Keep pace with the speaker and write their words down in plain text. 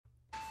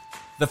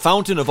The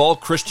fountain of all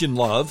Christian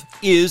love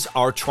is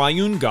our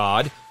triune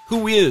God,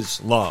 who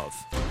is love.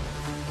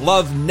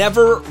 Love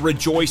never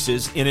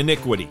rejoices in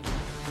iniquity.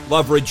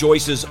 Love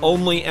rejoices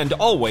only and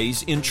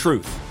always in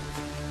truth.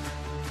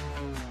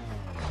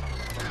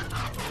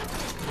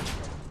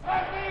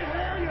 Let me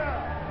hear you!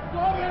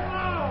 Go it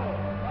loud!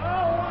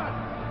 A1,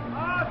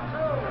 A2,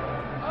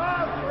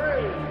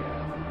 A3.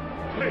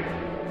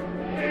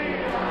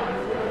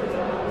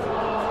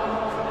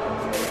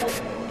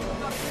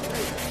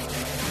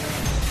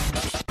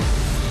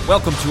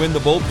 Welcome to In the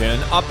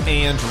Bullpen, Up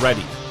and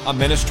Ready, a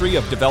ministry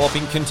of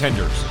developing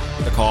contenders.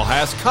 The call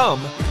has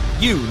come.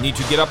 You need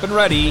to get up and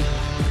ready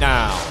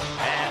now.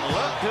 And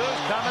look who's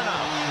coming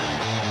up.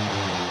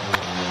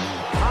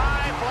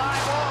 High fly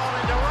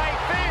ball into right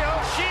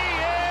field. She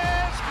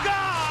is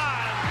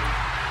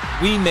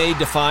gone. We may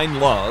define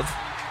love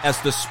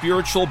as the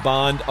spiritual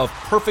bond of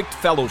perfect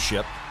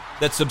fellowship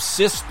that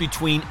subsists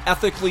between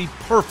ethically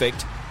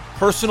perfect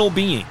personal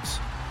beings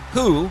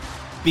who,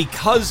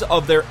 because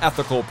of their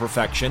ethical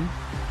perfection,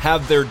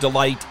 have their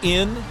delight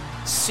in,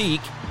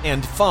 seek,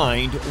 and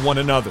find one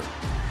another.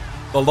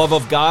 The love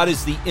of God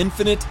is the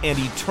infinite and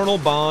eternal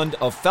bond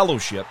of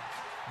fellowship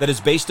that is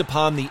based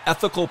upon the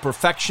ethical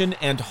perfection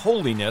and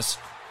holiness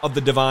of the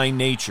divine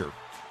nature,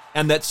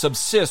 and that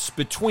subsists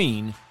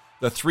between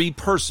the three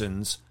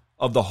persons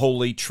of the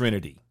Holy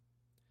Trinity.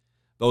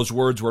 Those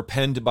words were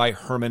penned by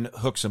Herman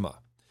Hoeksema.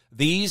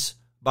 These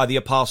by the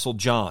Apostle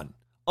John,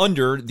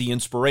 under the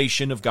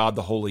inspiration of God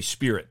the Holy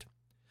Spirit.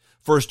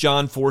 1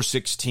 John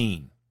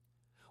 4:16.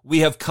 We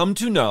have come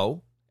to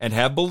know and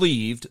have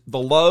believed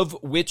the love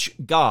which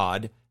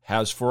God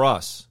has for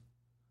us.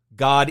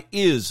 God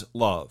is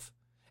love,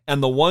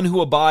 and the one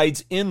who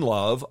abides in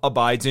love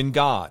abides in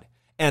God,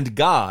 and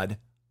God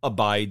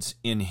abides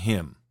in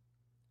him.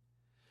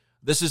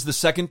 This is the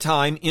second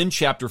time in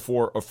chapter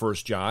 4 of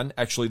 1 John,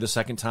 actually the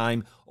second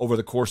time over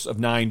the course of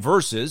 9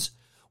 verses,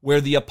 where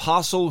the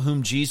apostle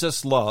whom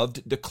Jesus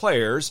loved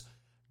declares,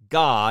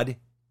 God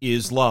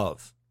is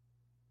love.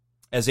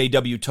 As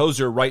A.W.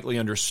 Tozer rightly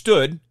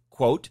understood,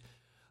 quote,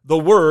 the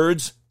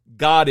words,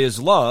 God is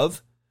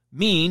love,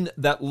 mean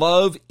that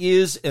love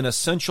is an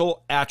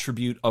essential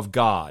attribute of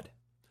God.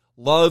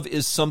 Love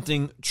is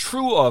something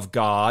true of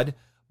God,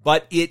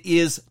 but it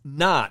is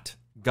not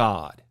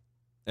God.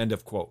 End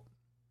of quote.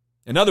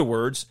 In other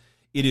words,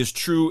 it is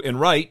true and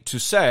right to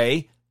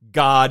say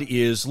God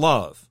is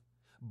love,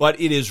 but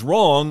it is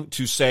wrong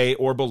to say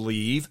or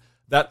believe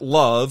that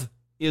love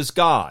is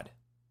God.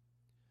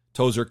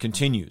 Tozer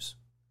continues,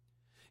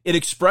 it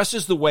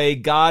expresses the way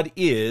God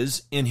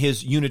is in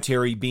his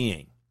unitary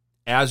being,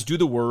 as do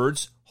the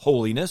words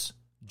holiness,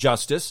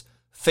 justice,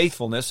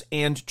 faithfulness,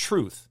 and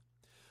truth.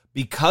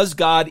 Because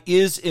God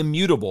is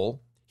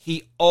immutable,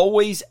 he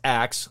always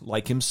acts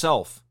like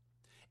himself.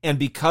 And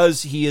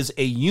because he is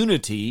a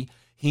unity,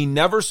 he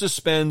never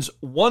suspends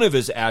one of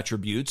his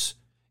attributes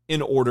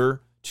in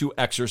order to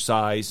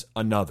exercise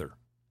another.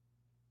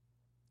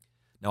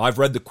 Now, I've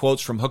read the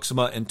quotes from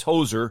Hoeksema and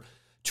Tozer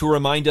to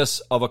remind us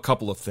of a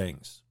couple of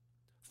things.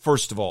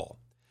 First of all,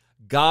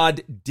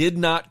 God did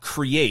not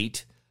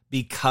create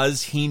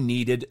because he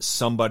needed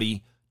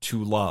somebody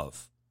to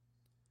love.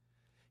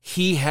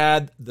 He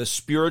had the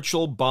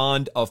spiritual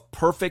bond of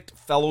perfect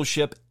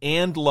fellowship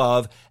and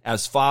love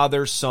as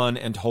Father, Son,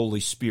 and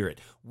Holy Spirit.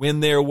 When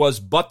there was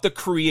but the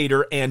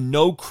Creator and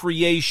no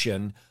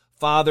creation,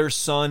 Father,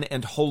 Son,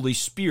 and Holy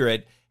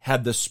Spirit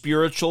had the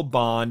spiritual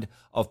bond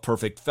of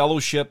perfect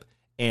fellowship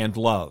and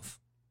love.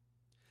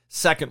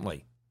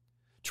 Secondly,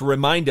 to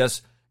remind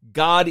us,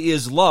 God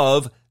is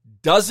love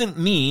doesn't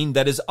mean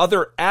that his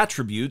other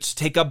attributes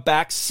take a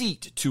back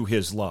seat to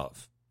his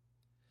love.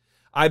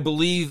 I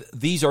believe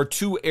these are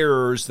two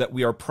errors that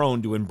we are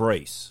prone to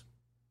embrace.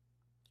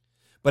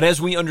 But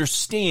as we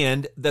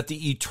understand that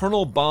the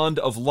eternal bond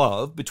of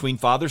love between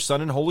Father,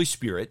 Son, and Holy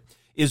Spirit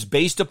is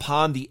based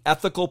upon the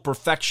ethical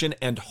perfection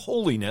and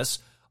holiness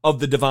of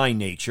the divine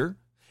nature,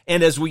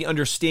 and as we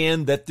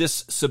understand that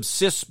this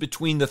subsists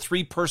between the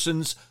three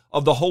persons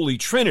of the Holy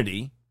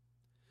Trinity,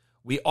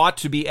 we ought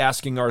to be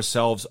asking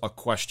ourselves a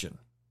question.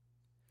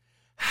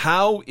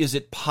 How is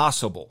it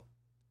possible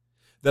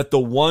that the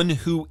one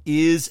who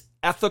is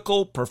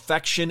ethical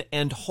perfection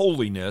and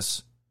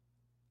holiness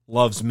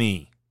loves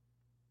me?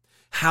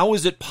 How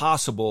is it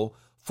possible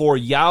for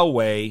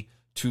Yahweh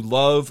to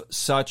love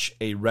such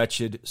a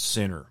wretched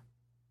sinner?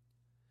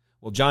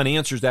 Well, John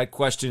answers that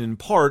question in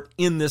part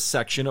in this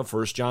section of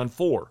 1 John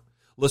 4.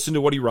 Listen to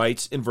what he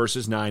writes in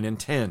verses 9 and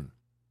 10.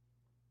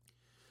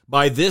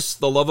 By this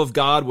the love of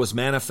God was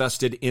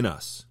manifested in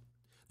us,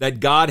 that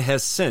God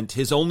has sent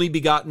his only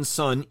begotten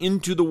Son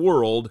into the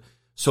world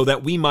so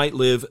that we might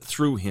live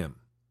through him.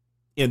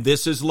 And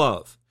this is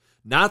love,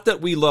 not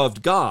that we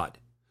loved God,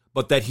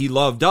 but that he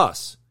loved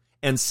us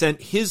and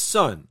sent his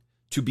Son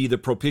to be the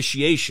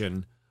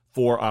propitiation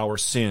for our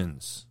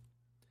sins.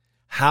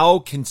 How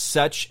can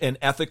such an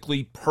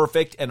ethically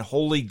perfect and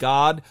holy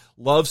God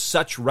love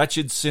such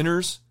wretched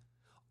sinners?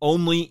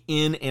 Only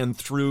in and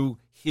through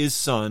his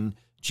Son,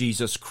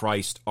 Jesus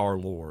Christ our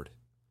Lord.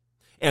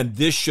 And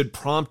this should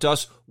prompt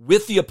us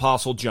with the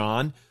Apostle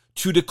John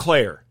to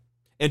declare,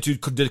 and to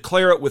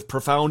declare it with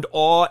profound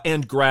awe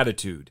and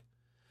gratitude.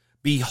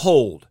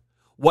 Behold,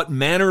 what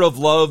manner of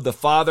love the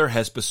Father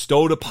has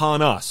bestowed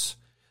upon us,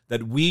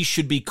 that we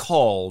should be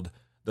called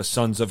the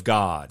sons of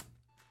God.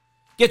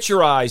 Get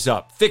your eyes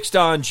up, fixed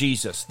on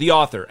Jesus, the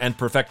author and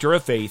perfecter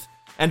of faith,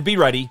 and be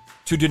ready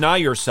to deny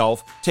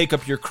yourself, take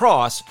up your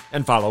cross,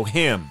 and follow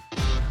him.